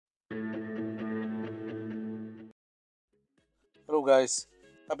Hello guys,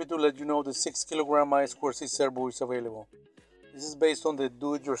 happy to let you know the 6 kg I2C Servo is available. This is based on the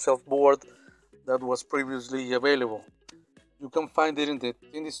do-it-yourself board that was previously available. You can find it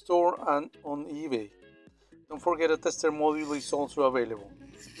in the store and on eBay. Don't forget a tester module is also available.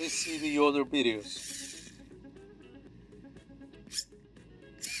 Please see the other videos.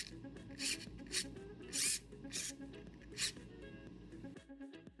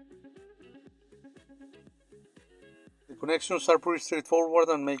 The connections are pretty straightforward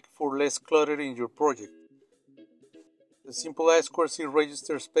and make for less clutter in your project. The simple I2C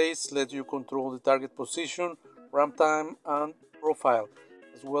register space lets you control the target position, ramp time, and profile,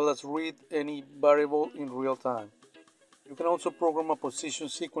 as well as read any variable in real time. You can also program a position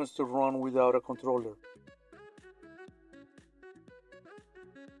sequence to run without a controller.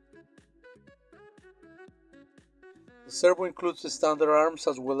 The servo includes the standard arms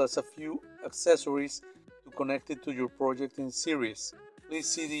as well as a few accessories to connect it to your project in series. Please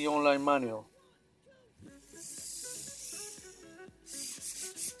see the online manual.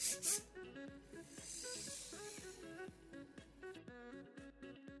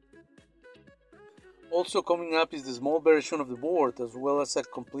 Also coming up is the small version of the board as well as a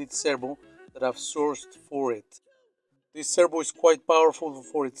complete servo that I've sourced for it. This servo is quite powerful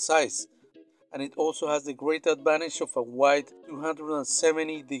for its size, and it also has the great advantage of a wide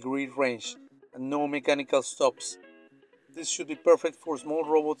 270-degree range and no mechanical stops. This should be perfect for small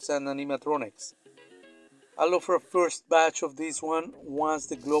robots and animatronics. I'll offer a first batch of this one once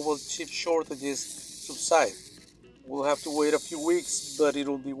the global chip shortages subside. We'll have to wait a few weeks, but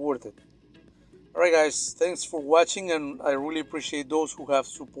it'll be worth it. Alright guys, thanks for watching, and I really appreciate those who have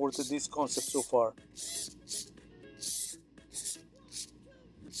supported this concept so far.